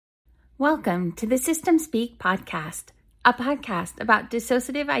Welcome to the System Speak podcast, a podcast about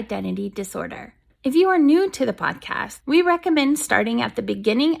dissociative identity disorder. If you are new to the podcast, we recommend starting at the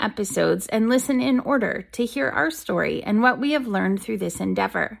beginning episodes and listen in order to hear our story and what we have learned through this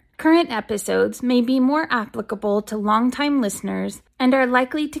endeavor. Current episodes may be more applicable to longtime listeners and are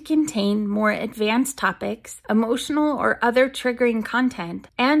likely to contain more advanced topics, emotional or other triggering content,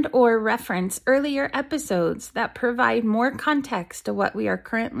 and/or reference earlier episodes that provide more context to what we are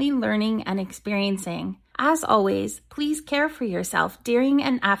currently learning and experiencing. As always, please care for yourself during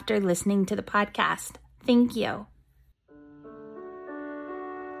and after listening to the podcast. Thank you.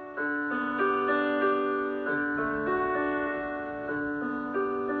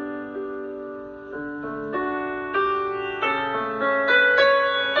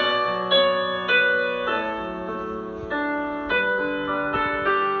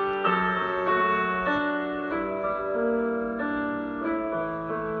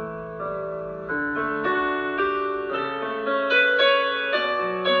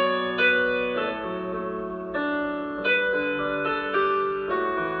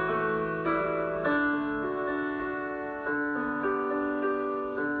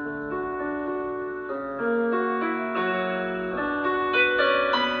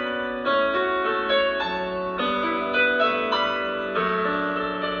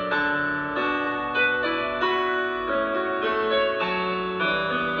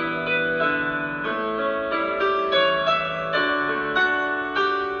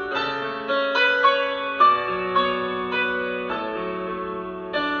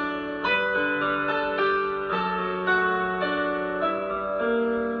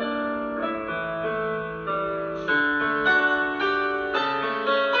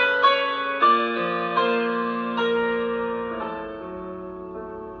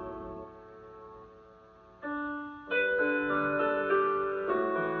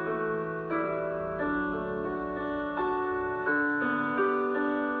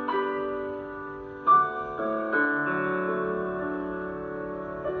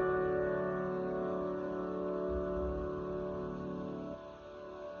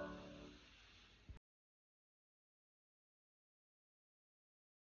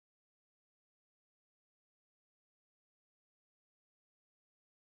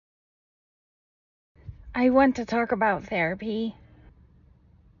 I want to talk about therapy.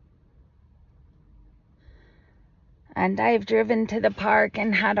 And I've driven to the park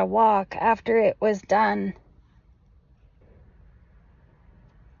and had a walk after it was done.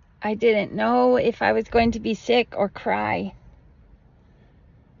 I didn't know if I was going to be sick or cry.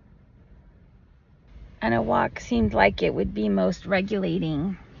 And a walk seemed like it would be most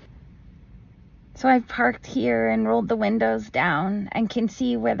regulating. So I've parked here and rolled the windows down and can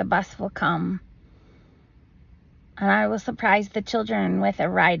see where the bus will come. And I will surprise the children with a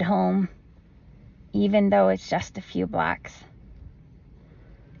ride home, even though it's just a few blocks.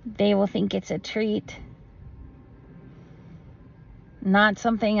 They will think it's a treat. Not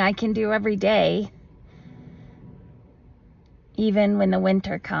something I can do every day, even when the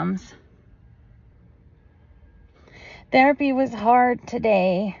winter comes. Therapy was hard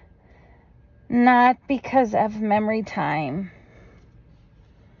today, not because of memory time,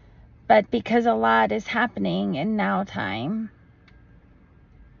 but because a lot is happening in now time.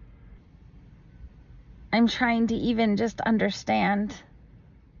 I'm trying to even just understand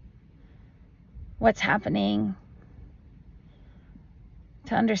what's happening,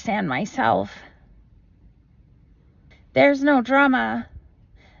 to understand myself. There's no drama.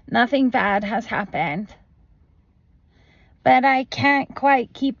 Nothing bad has happened. But I can't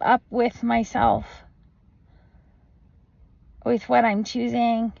quite keep up with myself, with what I'm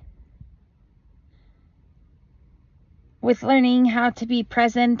choosing, with learning how to be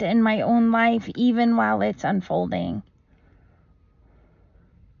present in my own life even while it's unfolding.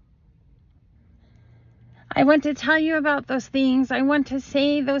 I want to tell you about those things. I want to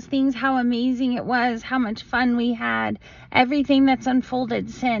say those things, how amazing it was, how much fun we had, everything that's unfolded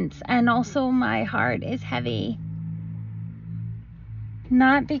since, and also my heart is heavy.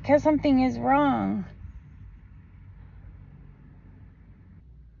 Not because something is wrong,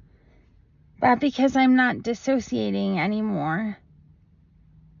 but because I'm not dissociating anymore.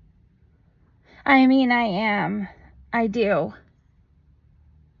 I mean, I am. I do.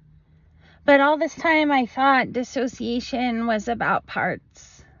 But all this time I thought dissociation was about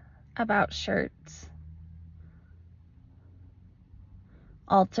parts, about shirts,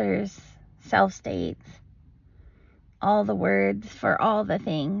 alters, self-states, all the words for all the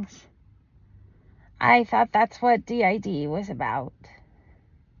things. I thought that's what DID was about.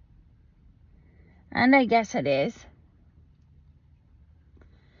 And I guess it is.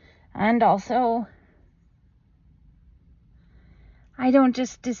 And also, I don't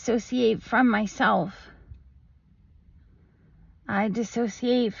just dissociate from myself. I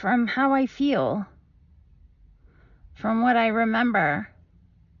dissociate from how I feel, from what I remember,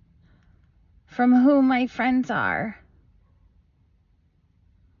 from who my friends are,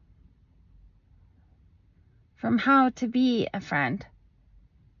 from how to be a friend.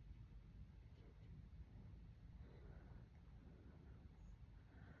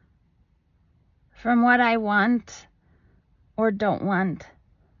 From what I want or don't want.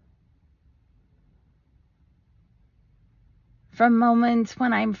 From moments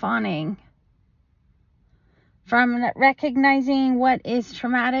when I'm fawning. From recognizing what is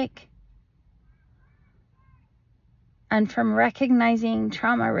traumatic. And from recognizing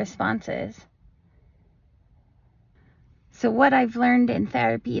trauma responses. So what I've learned in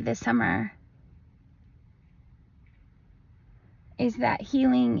therapy this summer is that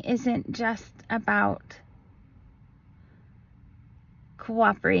healing isn't just about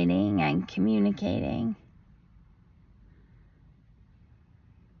cooperating and communicating.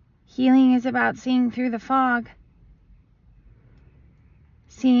 Healing is about seeing through the fog,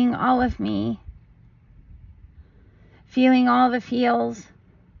 seeing all of me, feeling all the feels,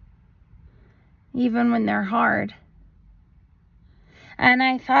 even when they're hard. And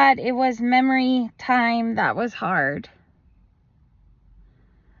I thought it was memory time that was hard.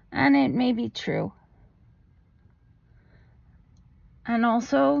 And it may be true. And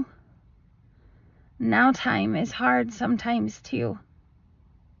also, now time is hard sometimes too.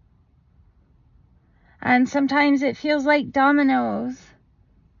 And sometimes it feels like dominoes,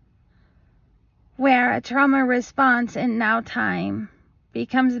 where a trauma response in now time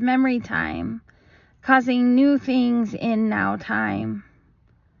becomes memory time, causing new things in now time.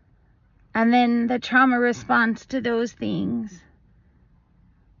 And then the trauma response to those things,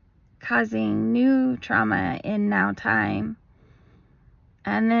 causing new trauma in now time.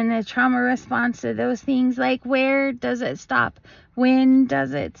 And then a trauma response to those things, like, where does it stop? When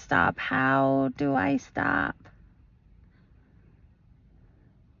does it stop? How do I stop?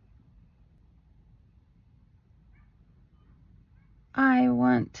 I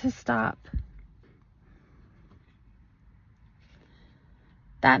want to stop.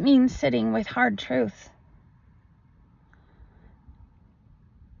 That means sitting with hard truth.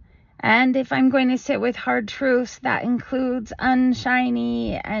 And if I'm going to sit with hard truths, that includes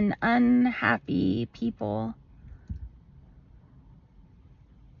unshiny and unhappy people.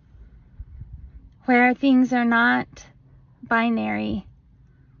 Where things are not binary,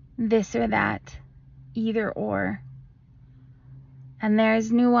 this or that, either or. And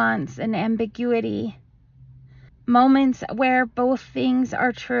there's nuance and ambiguity. Moments where both things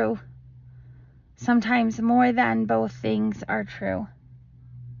are true. Sometimes more than both things are true.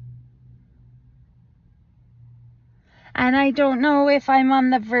 And I don't know if I'm on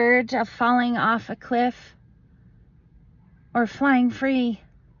the verge of falling off a cliff or flying free.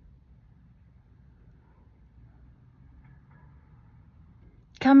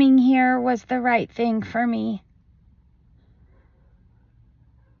 Coming here was the right thing for me.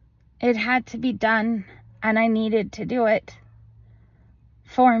 It had to be done, and I needed to do it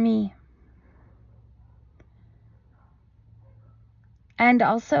for me. And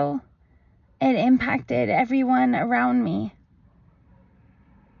also, it impacted everyone around me.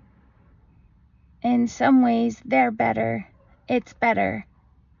 In some ways, they're better. It's better.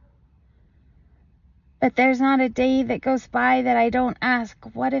 But there's not a day that goes by that I don't ask,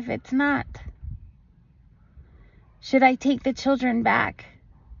 what if it's not? Should I take the children back?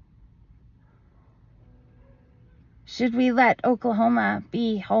 Should we let Oklahoma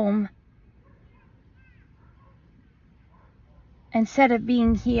be home? Instead of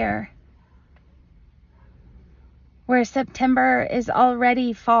being here, where September is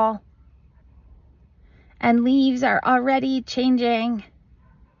already fall, and leaves are already changing,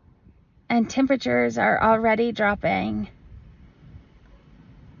 and temperatures are already dropping.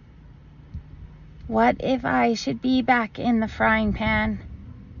 What if I should be back in the frying pan,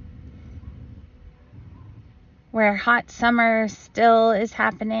 where hot summer still is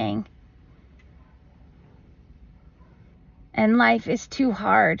happening, and life is too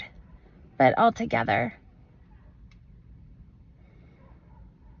hard, but altogether.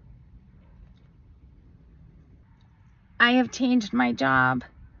 I have changed my job.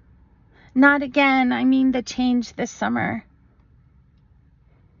 Not again, I mean the change this summer.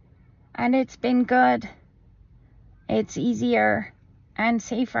 And it's been good. It's easier and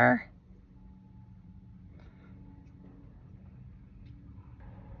safer.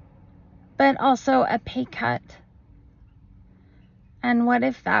 But also a pay cut. And what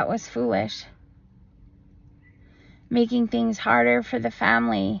if that was foolish? Making things harder for the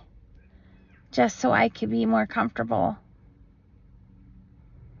family just so I could be more comfortable.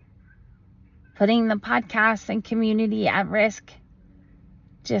 Putting the podcast and community at risk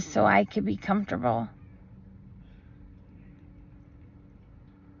just so I could be comfortable.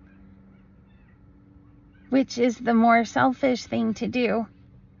 Which is the more selfish thing to do?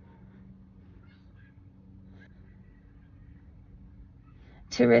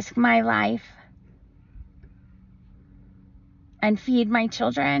 To risk my life and feed my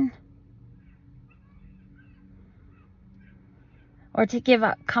children? Or to give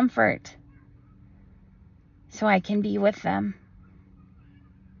up comfort so I can be with them?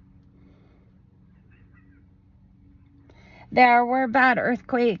 There were bad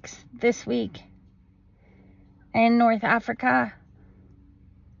earthquakes this week in North Africa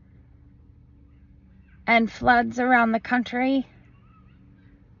and floods around the country.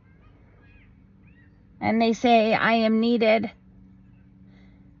 And they say I am needed,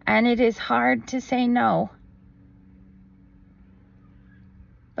 and it is hard to say no.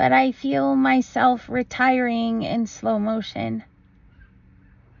 But I feel myself retiring in slow motion.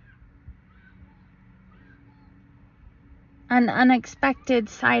 An unexpected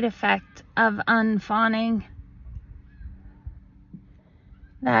side effect of unfawning.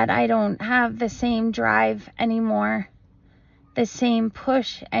 That I don't have the same drive anymore, the same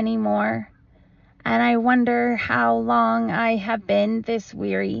push anymore, and I wonder how long I have been this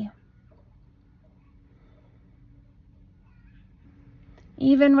weary.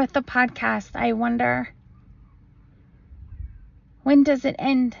 Even with the podcast, I wonder, when does it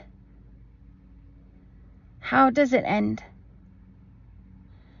end? How does it end?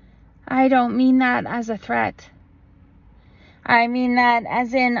 I don't mean that as a threat. I mean that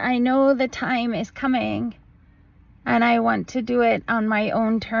as in I know the time is coming and I want to do it on my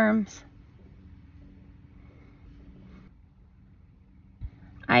own terms.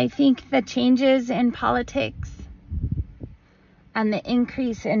 I think the changes in politics and the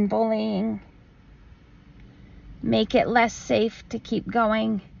increase in bullying make it less safe to keep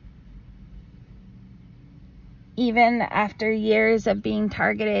going, even after years of being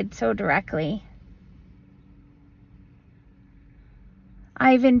targeted so directly.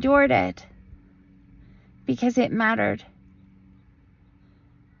 I've endured it because it mattered.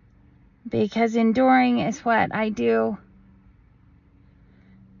 Because enduring is what I do.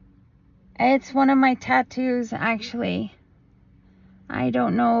 It's one of my tattoos, actually. I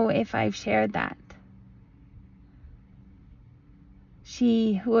don't know if I've shared that.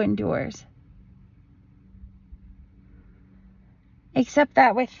 She who endures. Except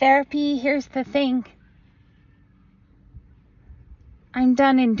that with therapy, here's the thing. I'm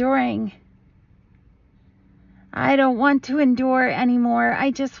done enduring. I don't want to endure anymore.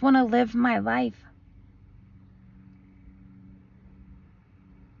 I just want to live my life.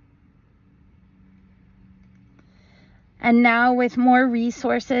 And now with more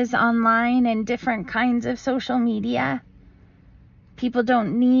resources online and different kinds of social media, people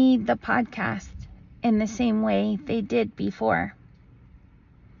don't need the podcast in the same way they did before.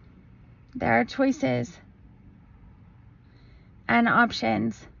 There are choices and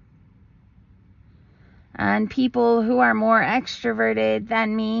options. And people who are more extroverted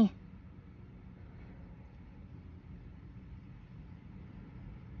than me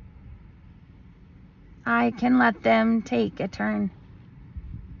I can let them take a turn.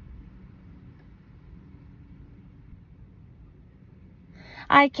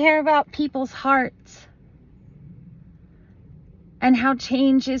 I care about people's hearts and how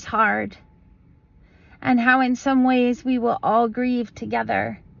change is hard and how in some ways we will all grieve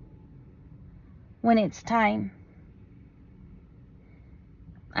together when it's time.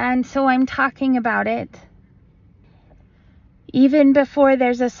 And so I'm talking about it even before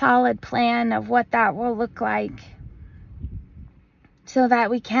there's a solid plan of what that will look like, so that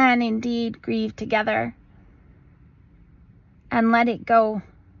we can indeed grieve together and let it go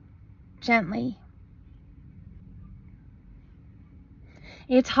gently.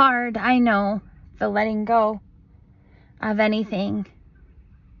 It's hard, I know, the letting go of anything.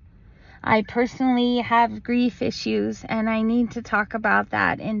 I personally have grief issues, and I need to talk about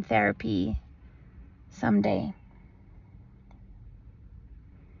that in therapy someday.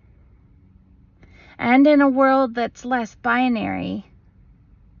 And in a world that's less binary,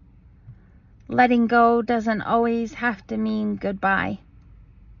 letting go doesn't always have to mean goodbye.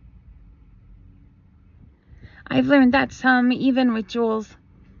 I've learned that some, even with Jules.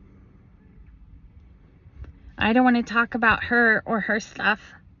 I don't want to talk about her or her stuff.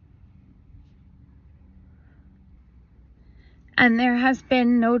 And there has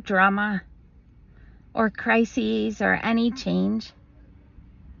been no drama or crises or any change.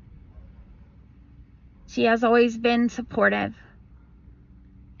 She has always been supportive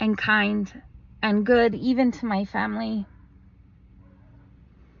and kind and good, even to my family.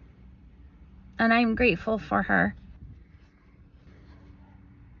 And I'm grateful for her.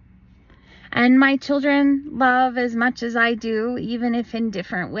 And my children love as much as I do, even if in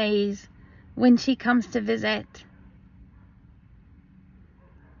different ways, when she comes to visit.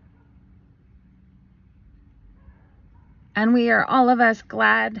 And we are all of us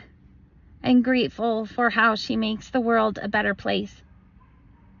glad and grateful for how she makes the world a better place.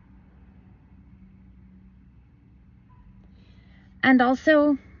 And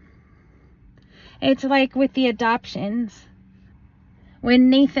also, it's like with the adoptions. When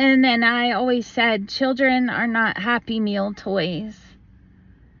Nathan and I always said, children are not Happy Meal toys.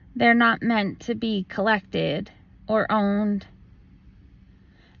 They're not meant to be collected or owned.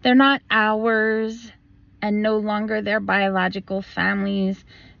 They're not ours and no longer their biological families.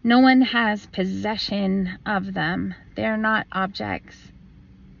 No one has possession of them. They're not objects.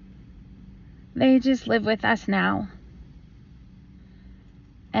 They just live with us now.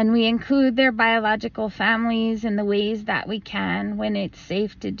 And we include their biological families in the ways that we can, when it's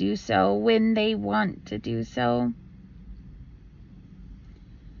safe to do so, when they want to do so.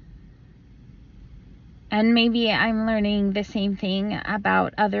 And maybe I'm learning the same thing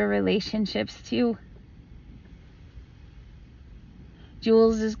about other relationships too.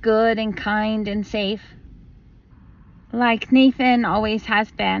 Jules is good and kind and safe, like Nathan always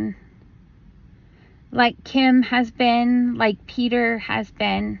has been. Like Kim has been, like Peter has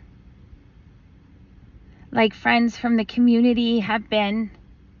been, like friends from the community have been.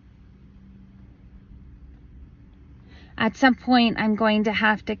 At some point, I'm going to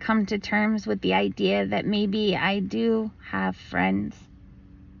have to come to terms with the idea that maybe I do have friends,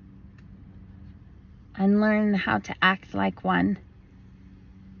 and learn how to act like one.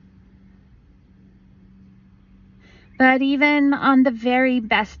 But even on the very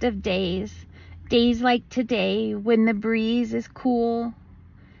best of days like today, when the breeze is cool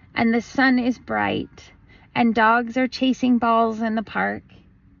and the sun is bright and dogs are chasing balls in the park,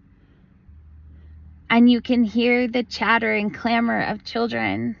 and you can hear the chatter and clamor of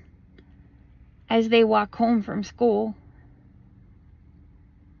children as they walk home from school.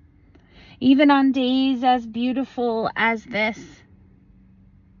 Even on days as beautiful as this,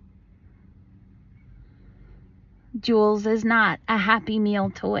 Jules is not a Happy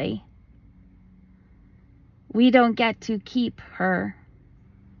Meal toy. We don't get to keep her.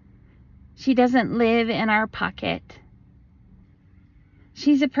 She doesn't live in our pocket.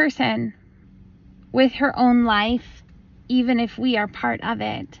 She's a person with her own life, even if we are part of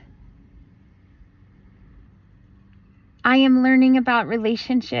it. I am learning about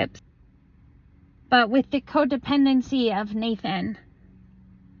relationships, but with the codependency of Nathan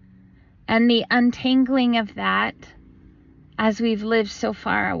and the untangling of that as we've lived so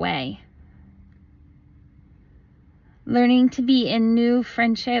far away. Learning to be in new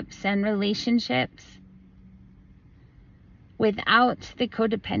friendships and relationships without the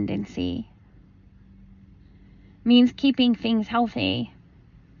codependency means keeping things healthy.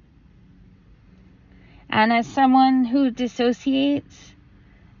 And as someone who dissociates,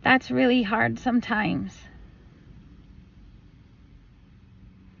 that's really hard sometimes.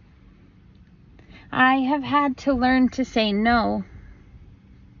 I have had to learn to say no.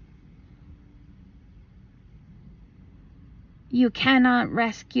 You cannot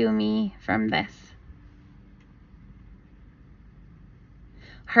rescue me from this.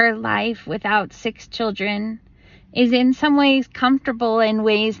 Her life without 6 children is in some ways comfortable in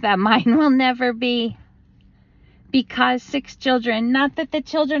ways that mine will never be. Because 6 children, not that the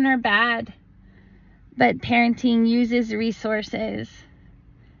children are bad, but parenting uses resources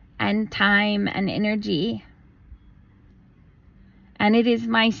and time and energy. And it is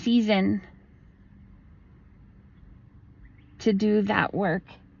my season to do that work,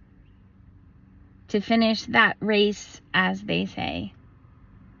 to finish that race, as they say.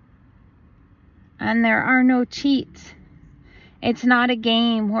 And there are no cheats. It's not a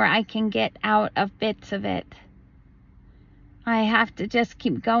game where I can get out of bits of it. I have to just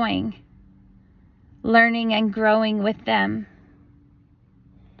keep going, learning and growing with them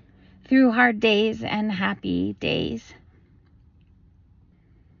through hard days and happy days.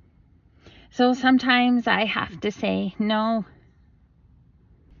 So sometimes I have to say no.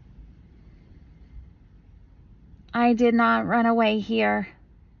 I did not run away here,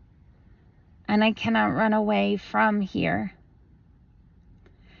 and I cannot run away from here.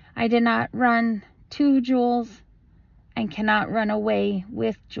 I did not run to Jules, and cannot run away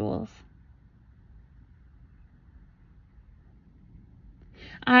with Jules.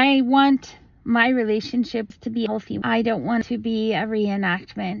 I want my relationships to be healthy. I don't want to be a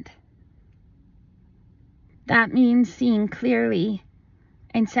reenactment. That means seeing clearly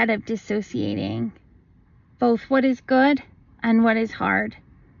instead of dissociating both what is good and what is hard,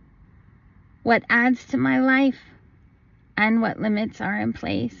 what adds to my life and what limits are in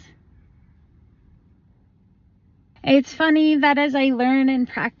place. It's funny that as I learn and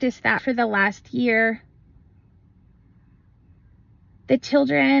practice that for the last year, the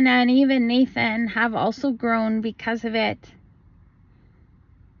children and even Nathan have also grown because of it.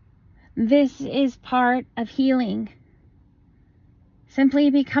 This is part of healing. Simply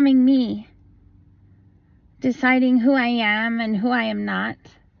becoming me. Deciding who I am and who I am not.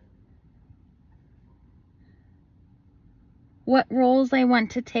 What roles I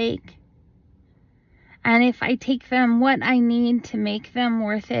want to take. And if I take them, what I need to make them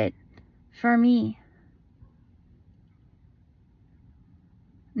worth it for me.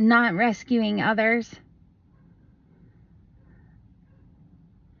 Not rescuing others.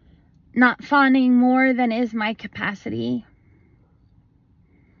 Not fawning more than is my capacity.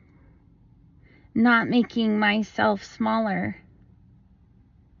 Not making myself smaller.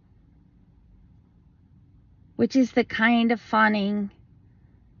 Which is the kind of fawning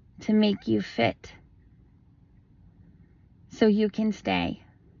to make you fit. So you can stay.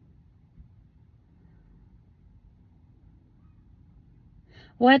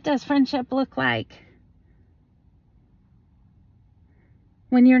 What does friendship look like?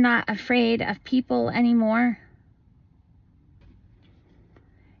 When you're not afraid of people anymore?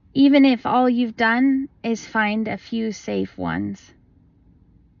 Even if all you've done is find a few safe ones.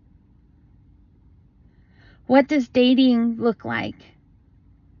 What does dating look like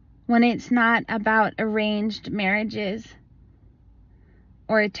when it's not about arranged marriages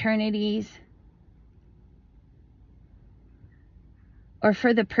or eternities or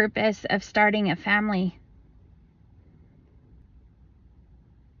for the purpose of starting a family?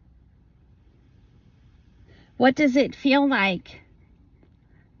 What does it feel like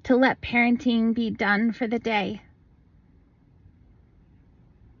to let parenting be done for the day?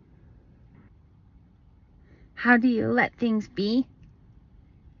 How do you let things be?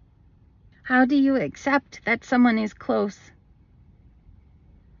 How do you accept that someone is close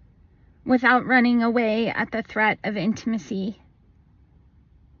without running away at the threat of intimacy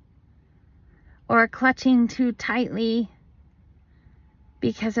or clutching too tightly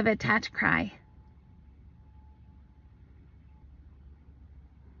because of attached cry?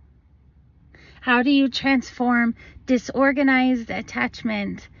 How do you transform disorganized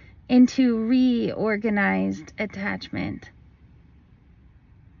attachment into reorganized attachment?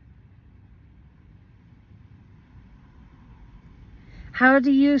 How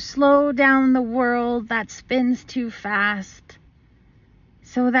do you slow down the world that spins too fast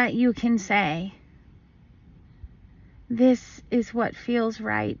so that you can say, this is what feels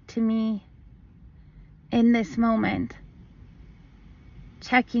right to me in this moment?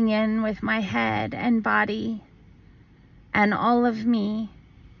 Checking in with my head and body and all of me,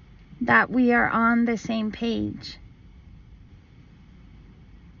 that we are on the same page.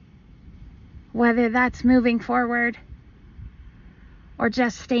 Whether that's moving forward or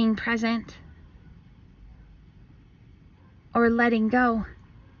just staying present or letting go.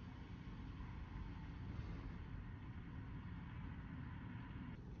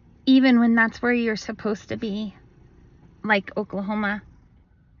 Even when that's where you're supposed to be, like Oklahoma.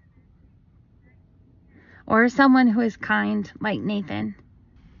 Or someone who is kind, like Nathan.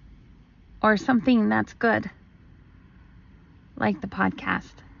 Or something that's good, like the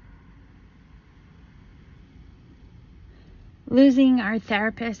podcast. Losing our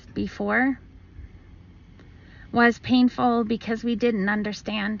therapist before was painful because we didn't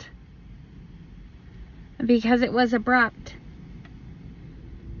understand. Because it was abrupt.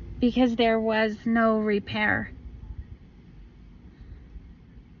 Because there was no repair.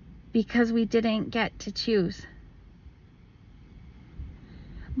 Because we didn't get to choose.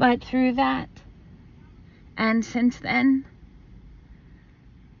 But through that, and since then,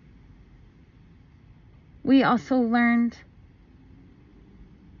 we also learned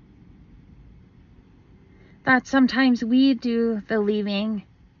that sometimes we do the leaving.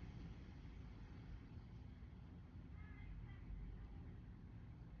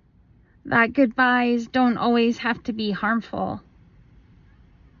 That goodbyes don't always have to be harmful.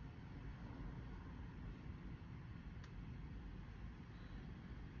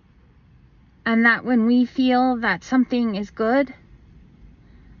 And that when we feel that something is good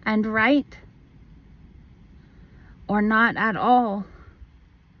and right, or not at all.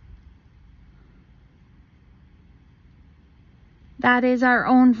 That is our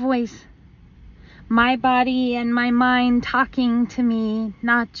own voice. My body and my mind talking to me,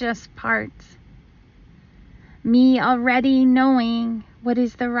 not just parts. Me already knowing what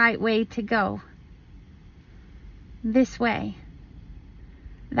is the right way to go. This way.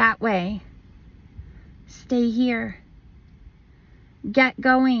 That way. Stay here. Get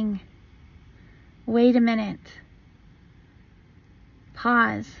going. Wait a minute.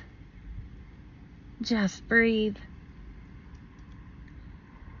 Pause. Just breathe.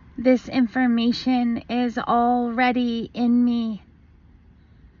 This information is already in me.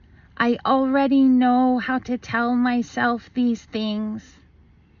 I already know how to tell myself these things,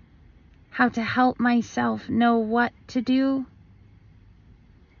 how to help myself know what to do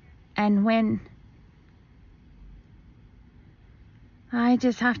and when. I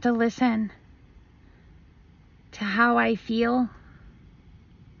just have to listen to how I feel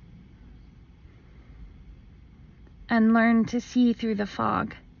and learn to see through the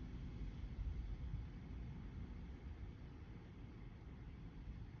fog.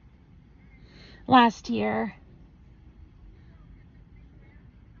 Last year,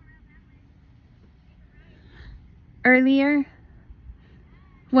 earlier,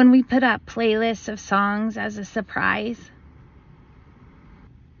 when we put up playlists of songs as a surprise,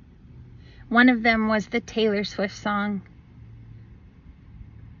 one of them was the Taylor Swift song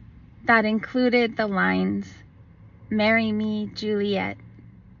that included the lines, "Marry me, Juliet."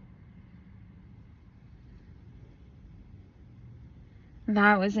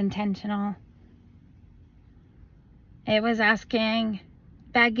 That was intentional. It was asking,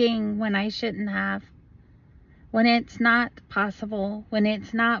 begging when I shouldn't have, when it's not possible, when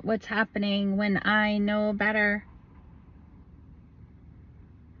it's not what's happening, when I know better.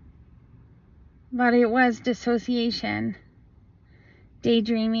 But it was dissociation,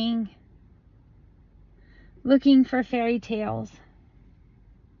 daydreaming, looking for fairy tales.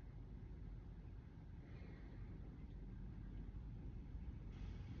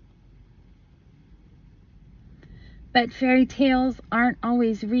 But fairy tales aren't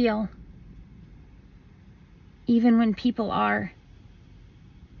always real, even when people are.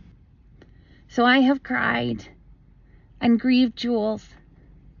 So I have cried and grieved Jules,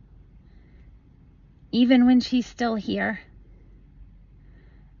 even when she's still here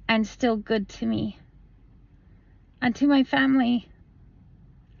and still good to me and to my family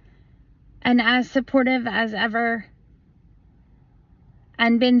and as supportive as ever,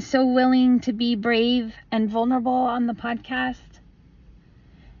 and been so willing to be brave and vulnerable on the podcast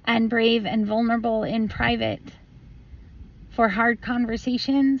and brave and vulnerable in private for hard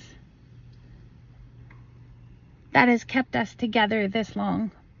conversations that has kept us together this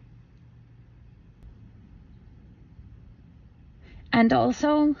long. And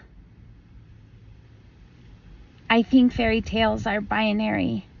also, I think fairy tales are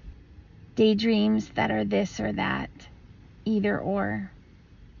binary, daydreams that are this or that, either or.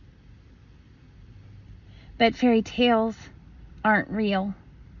 But fairy tales aren't real.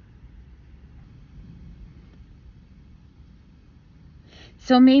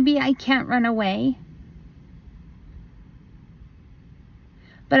 So maybe I can't run away,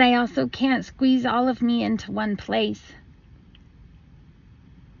 but I also can't squeeze all of me into one place.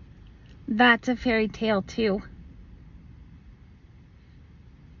 That's a fairy tale too.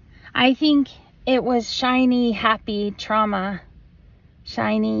 I think it was shiny, happy trauma,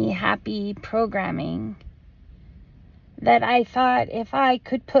 shiny, happy programming that I thought if I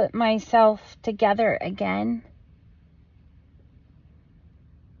could put myself together again,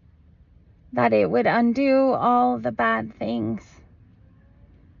 that it would undo all the bad things,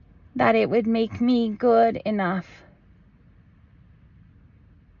 that it would make me good enough.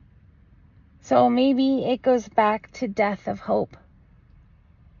 So maybe it goes back to death of hope.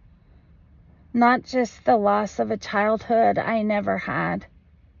 Not just the loss of a childhood I never had,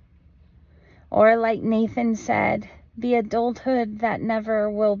 or like Nathan said, the adulthood that never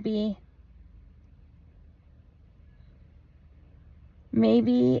will be.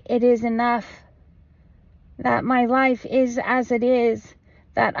 Maybe it is enough that my life is as it is,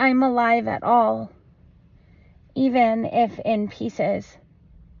 that I'm alive at all, even if in pieces.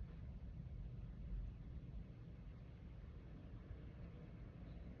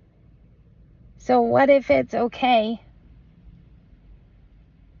 So what if it's okay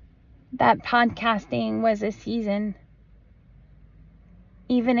that podcasting was a season,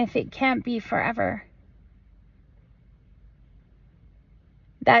 even if it can't be forever?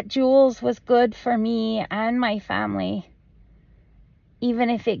 That Jules was good for me and my family, even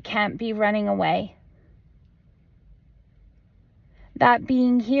if it can't be running away. that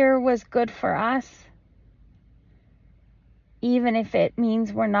being here was good for us, even if it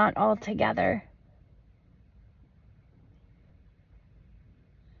means we're not all together.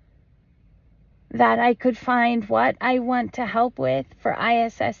 That I could find what I want to help with for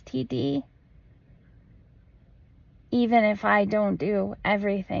ISSTD, even if I don't do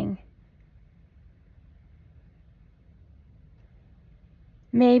everything.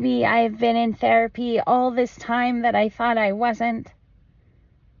 Maybe I've been in therapy all this time that I thought I wasn't,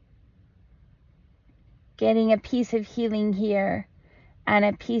 getting a piece of healing here and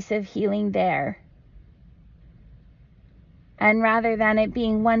a piece of healing there. And rather than it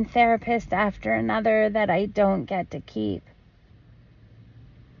being one therapist after another that I don't get to keep,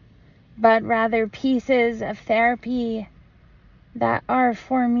 but rather pieces of therapy that are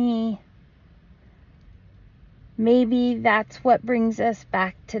for me. Maybe that's what brings us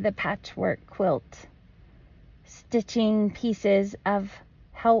back to the patchwork quilt, stitching pieces of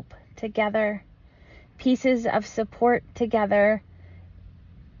help together, pieces of support together,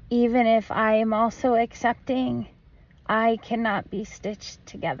 even if I am also accepting I cannot be stitched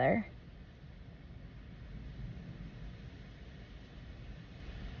together.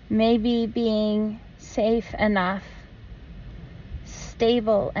 Maybe being safe enough,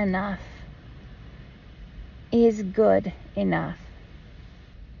 stable enough, is good enough.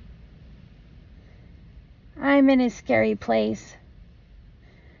 I'm in a scary place,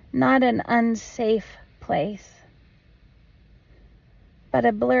 not an unsafe place, but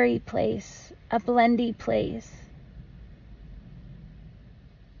a blurry place, a blendy place.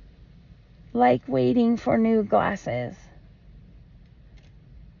 Like waiting for new glasses,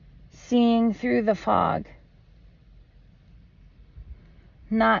 seeing through the fog,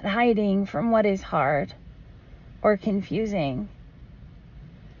 not hiding from what is hard or confusing,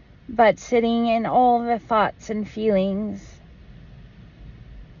 but sitting in all the thoughts and feelings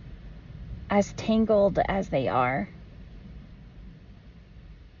as tangled as they are,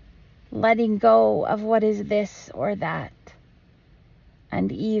 letting go of what is this or that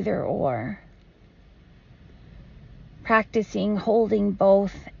and either or, practicing holding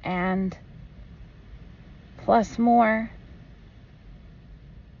both and plus more.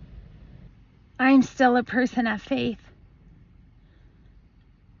 I'm still a person of faith.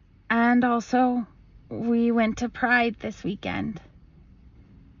 And also, we went to Pride this weekend.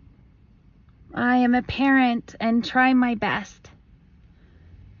 I am a parent and try my best.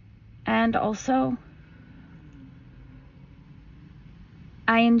 And also,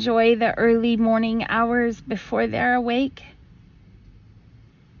 I enjoy the early morning hours before they're awake,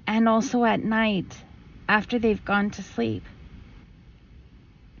 and also at night after they've gone to sleep.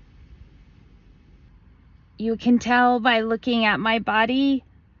 You can tell by looking at my body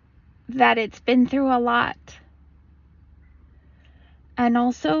that it's been through a lot. And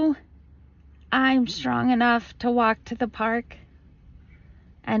also, I'm strong enough to walk to the park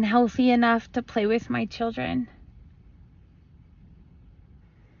and healthy enough to play with my children.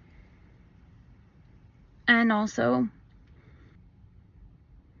 And also,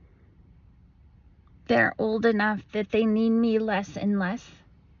 they're old enough that they need me less and less,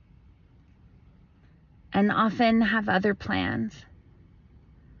 and often have other plans,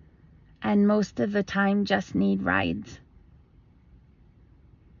 and most of the time just need rides.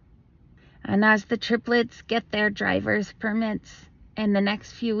 And as the triplets get their driver's permits in the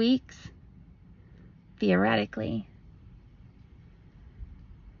next few weeks, theoretically,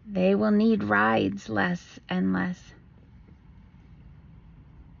 they will need rides less and less.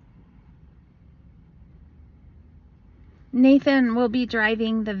 Nathan will be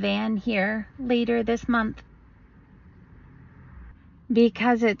driving the van here later this month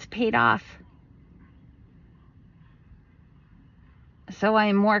because it's paid off. So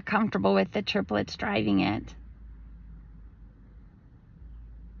I'm more comfortable with the triplets driving it.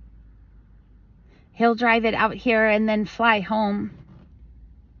 He'll drive it out here and then fly home.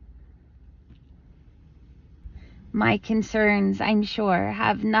 My concerns, I'm sure,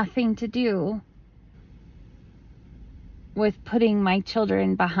 have nothing to do with putting my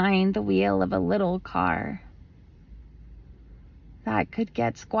children behind the wheel of a little car that could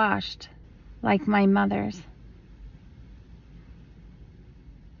get squashed like my mother's.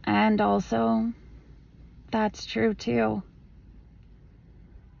 And also, that's true too.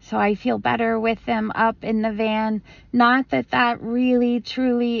 So I feel better with them up in the van. Not that that really,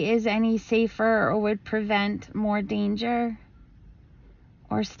 truly is any safer or would prevent more danger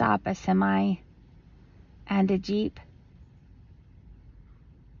or stop a semi and a Jeep.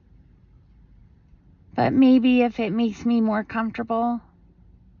 But maybe if it makes me more comfortable,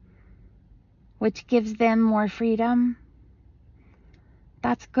 which gives them more freedom,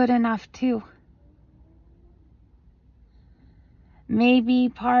 that's good enough too. Maybe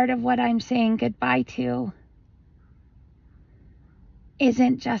part of what I'm saying goodbye to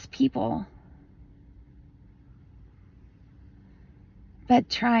isn't just people, but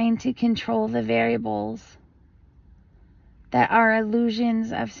trying to control the variables that are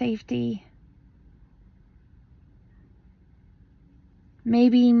illusions of safety.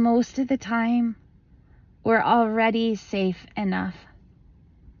 Maybe most of the time, we're already safe enough.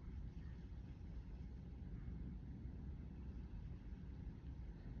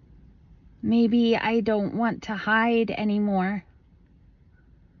 Maybe I don't want to hide anymore.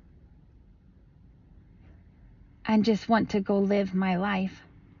 I just want to go live my life.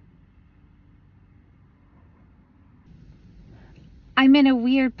 I'm in a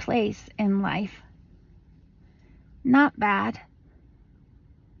weird place in life. Not bad.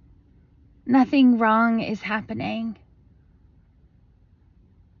 Nothing wrong is happening.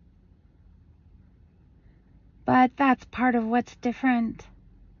 But that's part of what's different.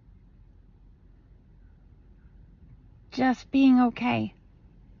 Just being okay.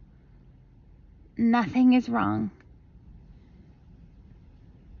 Nothing is wrong.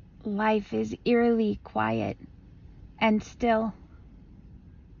 Life is eerily quiet and still.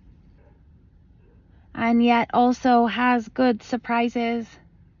 And yet also has good surprises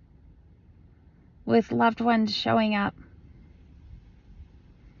with loved ones showing up.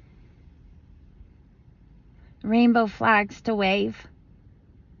 Rainbow flags to wave.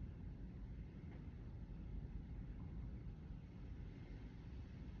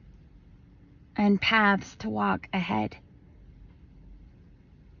 And paths to walk ahead.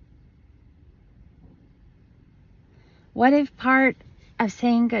 What if part of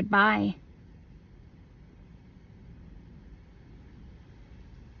saying goodbye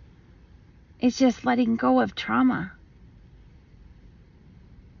is just letting go of trauma?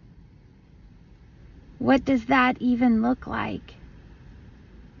 What does that even look like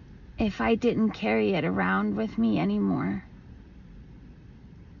if I didn't carry it around with me anymore?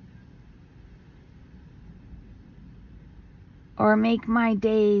 Or make my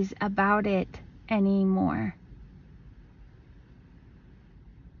days about it anymore?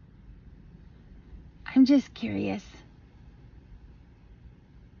 I'm just curious.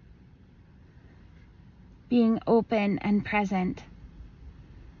 Being open and present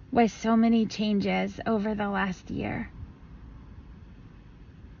with so many changes over the last year.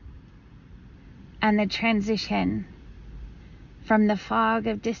 And the transition from the fog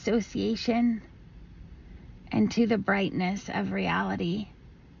of dissociation and to the brightness of reality.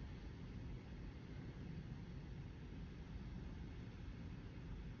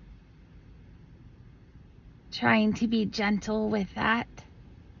 Trying to be gentle with that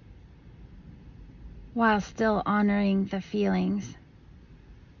while still honoring the feelings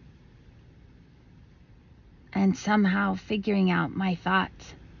and somehow figuring out my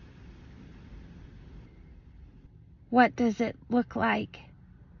thoughts. What does it look like?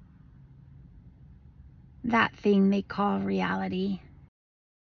 That thing they call reality.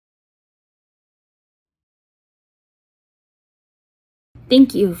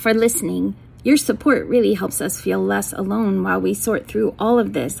 Thank you for listening. Your support really helps us feel less alone while we sort through all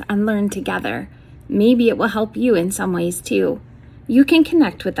of this and learn together. Maybe it will help you in some ways too. You can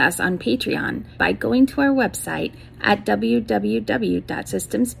connect with us on Patreon by going to our website at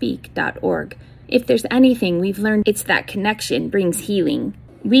www.systemspeak.org. If there's anything we've learned, it's that connection brings healing.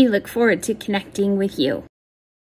 We look forward to connecting with you.